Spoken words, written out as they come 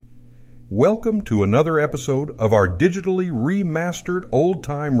Welcome to another episode of our digitally remastered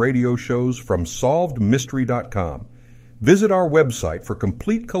old-time radio shows from SolvedMystery.com. Visit our website for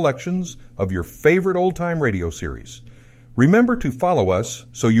complete collections of your favorite old-time radio series. Remember to follow us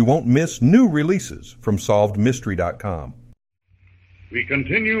so you won't miss new releases from SolvedMystery.com. We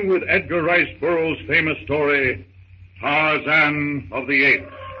continue with Edgar Rice Burroughs' famous story, Tarzan of the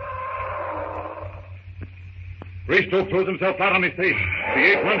Apes. Greystoke throws himself flat on his face. The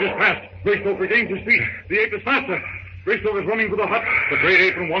ape lunges past. Greystoke regains his feet. The ape is faster. Greystoke is running for the hut. The great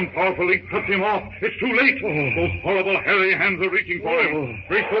ape from one powerful leap cuts him off. It's too late. Those horrible, hairy hands are reaching for him.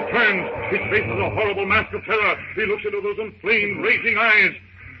 Greystoke turns. His face is a horrible mask of terror. He looks into those inflamed, raging eyes.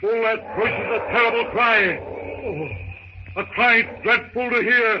 Bullard voices a terrible cry. A cry dreadful to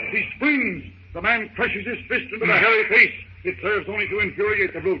hear. He springs. The man crushes his fist into the hairy face. It serves only to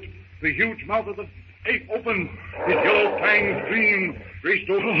infuriate the brute. The huge mouth of the ape opens. His yellow fangs gleam.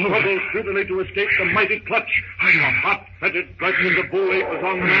 Greystoke struggles futilely to escape the mighty clutch. The hot-headed clutch in the bull ape is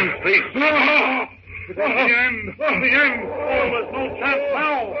on the man's face. It is the end. The end. Oh, there's no chance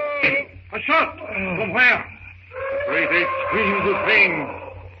now. A shot. From where? The great ape screams with pain.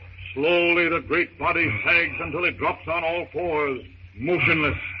 Slowly the great body sags until it drops on all fours,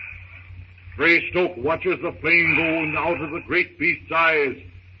 motionless. Greystoke watches the flame go out of the great beast's eyes.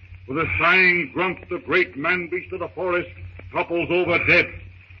 With a sighing grunt, the great man-beast of the forest topples over dead.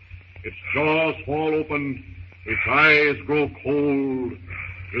 Its jaws fall open. Its eyes grow cold,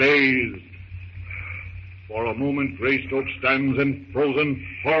 glazed. For a moment, Greystoke stands in frozen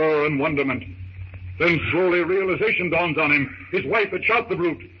horror and wonderment. Then slowly realization dawns on him. His wife had shot the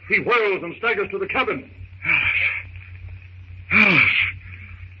brute. He whirls and staggers to the cabin. Alice.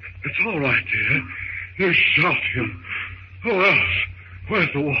 It's all right, dear. You shot him. Oh, Alice.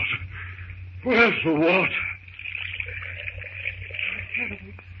 Where's the water? Where's the water?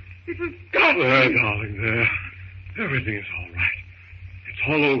 It has got me. There, darling, there. Everything is all right. It's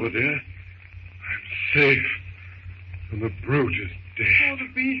all over, dear. I'm safe. And the brute is dead. Oh, the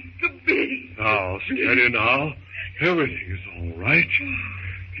beast. Now, steady now. Everything is all right.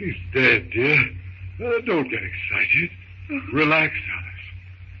 He's dead, dear. Don't get excited. Relax, Alice.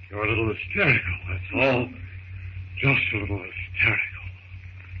 You're a little hysterical, that's all. Just a little hysterical.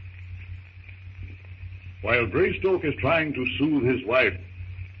 While Greystoke is trying to soothe his wife,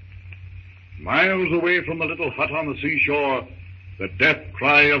 miles away from the little hut on the seashore, the death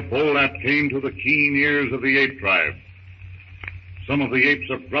cry of Bolat came to the keen ears of the ape tribe. Some of the apes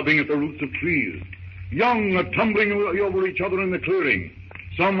are grubbing at the roots of trees. Young are tumbling over each other in the clearing.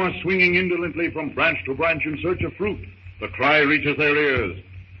 Some are swinging indolently from branch to branch in search of fruit. The cry reaches their ears.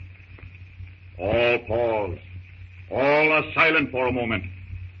 All pause. All are silent for a moment.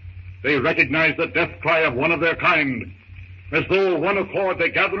 They recognize the death cry of one of their kind. As though of one accord, they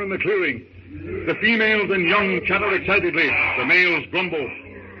gather in the clearing. The females and young chatter excitedly. The males grumble.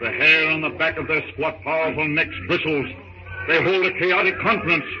 The hair on the back of their squat, powerful necks bristles. They hold a chaotic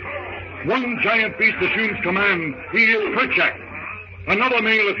conference. One giant beast assumes command. He is Kerchak. Another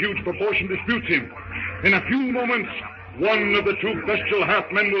male of huge proportion disputes him. In a few moments, one of the two bestial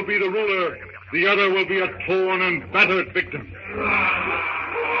half-men will be the ruler. The other will be a torn and battered victim.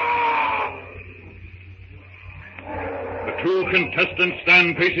 The two contestants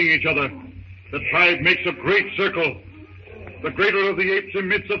stand facing each other. The tribe makes a great circle. The greater of the apes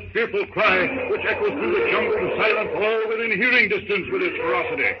emits a fearful cry, which echoes through the jungle to silence all within hearing distance with its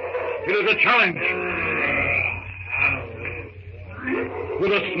ferocity. It is a challenge.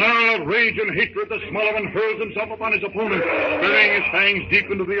 With a snarl of rage and hatred, the smaller one hurls himself upon his opponent, burying his fangs deep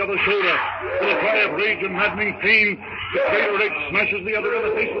into the other's shoulder. With a cry of rage and maddening pain, the greater ape smashes the other in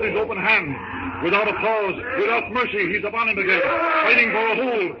the face with his open hand. Without a pause, without mercy, he's upon him again, fighting for a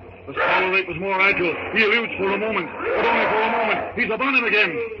hold. The smaller ape is more agile. He eludes for a moment, but only for a moment. He's upon him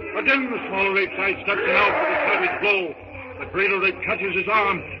again. Again the smaller ape sidesteps him out with a savage blow. The greater ape catches his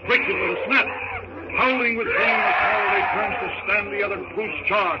arm, breaks it with a snap. Howling with pain, the smaller ape turns to stand the other brute's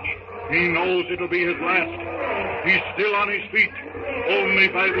charge. He knows it'll be his last. He's still on his feet, only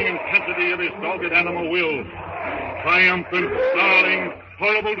by the intensity of his dogged animal will. Triumphant, snarling,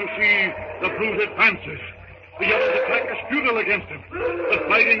 horrible to see, the brute advances. The others attack as futile against him. The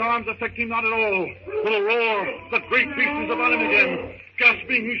fighting arms affect him not at all. With a roar, the great beast is upon him again.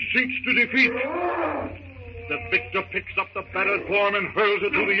 Gasping, he sinks to defeat. The victor picks up the battered form and hurls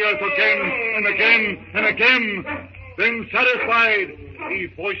it to the earth again and again and again. Then, satisfied, he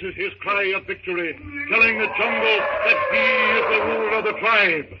voices his cry of victory, telling the jungle that he is the ruler of the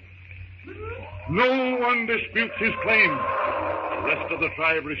tribe. No one disputes his claim. The rest of the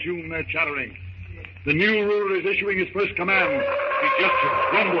tribe resume their chattering. The new ruler is issuing his first command. He gestures,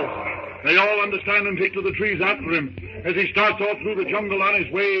 grumbles. They all understand and take to the trees after him as he starts off through the jungle on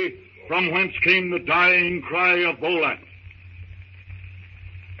his way from whence came the dying cry of Bolak.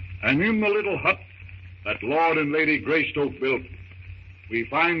 And in the little hut that Lord and Lady Greystoke built, we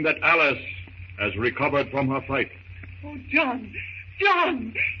find that Alice has recovered from her fright. Oh, John,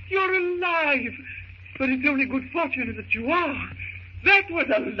 you're alive. But it's only good fortune that you are. That was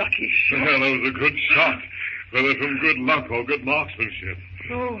a lucky shot. Well, that was a good shot, whether from good luck or good marksmanship.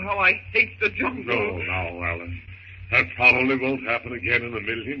 Oh, how I hate the jungle. No, now, Alice. That probably won't happen again in a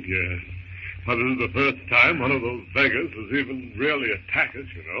million years. But this is the first time one of those beggars has even really attacked us,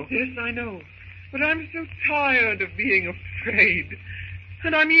 you know. Yes, I know. But I'm so tired of being afraid.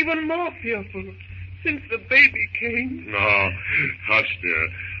 And I'm even more fearful since the baby came. No, hush, dear.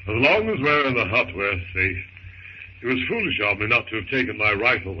 As long as we're in the hut, we're safe. It was foolish of me not to have taken my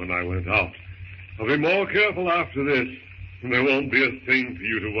rifle when I went out. I'll be more careful after this, and there won't be a thing for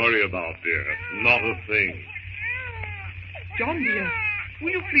you to worry about, dear. Not a thing. John, dear,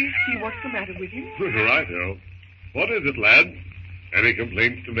 will you please see what's the matter with him? Righto. What is it, lad? Any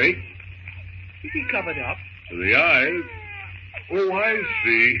complaints to make? Is he covered up? To the eyes? Oh, I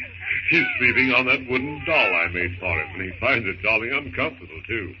see. He's sleeping on that wooden doll I made for him, and he finds it jolly uncomfortable,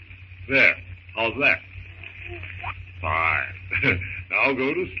 too. There. How's that? Fine. Now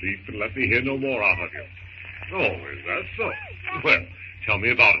go to sleep and let me hear no more out of you. Oh, is that so? Well, tell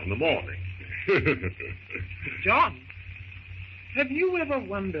me about it in the morning. John, have you ever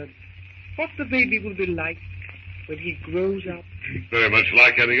wondered what the baby will be like when he grows up? Very much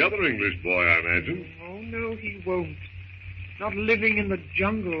like any other English boy, I imagine. Oh, no, he won't. Not living in the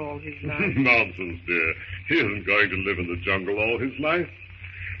jungle all his life. Nonsense, dear. He isn't going to live in the jungle all his life.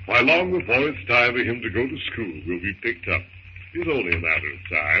 Why, long before it's time for him to go to school, we'll be picked up. It's only a matter of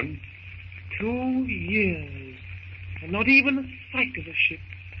time. 2 years, and not even a sight of a ship.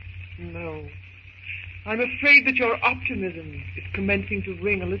 No. I'm afraid that your optimism is commencing to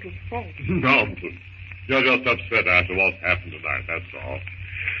ring a little false. Nonsense. You're just upset after what's happened tonight, that's all.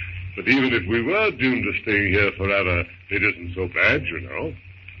 But even if we were doomed to stay here forever, it isn't so bad, you know.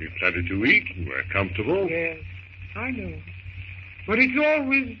 We've plenty to eat, and we're comfortable. Yes, I know. But it's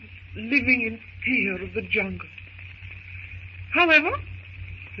always living in fear of the jungle. However,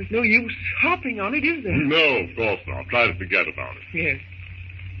 there's no use harping on it, is there? No, of course not. Try to forget about it. Yes.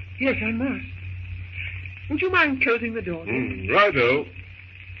 Yes, I must. Would you mind closing the door? Righto.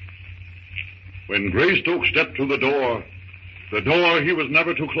 When Greystoke stepped to the door he was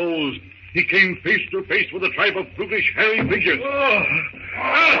never to close, he came face to face with a tribe of brutish, hairy figures. Oh,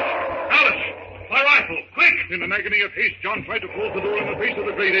 Alice! My rifle! Quick! In an agony of haste, John tried to close the door in the face of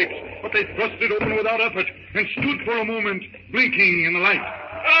the great apes, but they thrust it open without effort and stood for a moment, blinking in the light.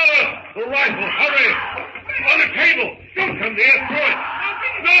 Alice! The rifle! Hurry! On the table! Don't come near! Throw it!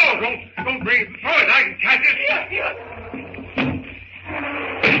 No! Don't bring it! Throw it! I can catch it!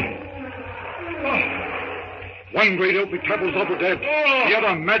 One great oak topples over dead. The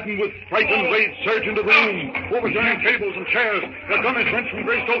other, maddened with fright and rage, surged into the room, overturning tables and chairs. The gun is wrenched from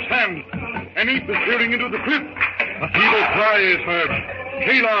Greystoke's hand. An ape is peering into the crib. A feeble cry is heard.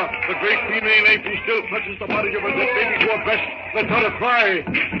 Kayla, the great female ape who still clutches the body of her dead baby to her breast, lets out a cry.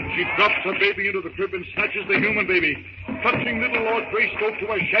 She drops her baby into the crib and snatches the human baby. Clutching little Lord Greystoke to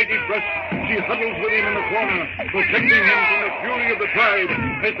her shaggy breast, she huddles with him in the corner, protecting him from the fury of the tribe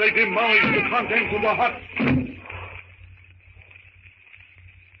as they demolish the contents of the hut.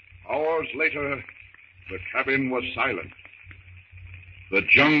 Hours later, the cabin was silent. The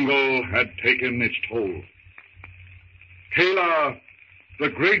jungle had taken its toll. Kayla, the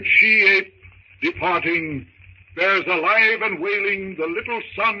great she-ape, departing, bears alive and wailing the little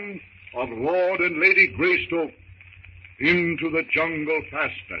son of Lord and Lady Greystoke into the jungle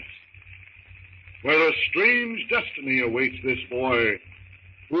fastness, where a strange destiny awaits this boy,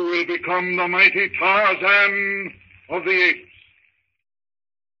 who will become the mighty Tarzan of the apes.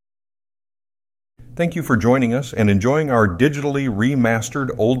 Thank you for joining us and enjoying our digitally remastered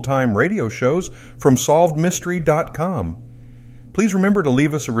old-time radio shows from SolvedMystery.com. Please remember to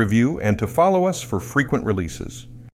leave us a review and to follow us for frequent releases.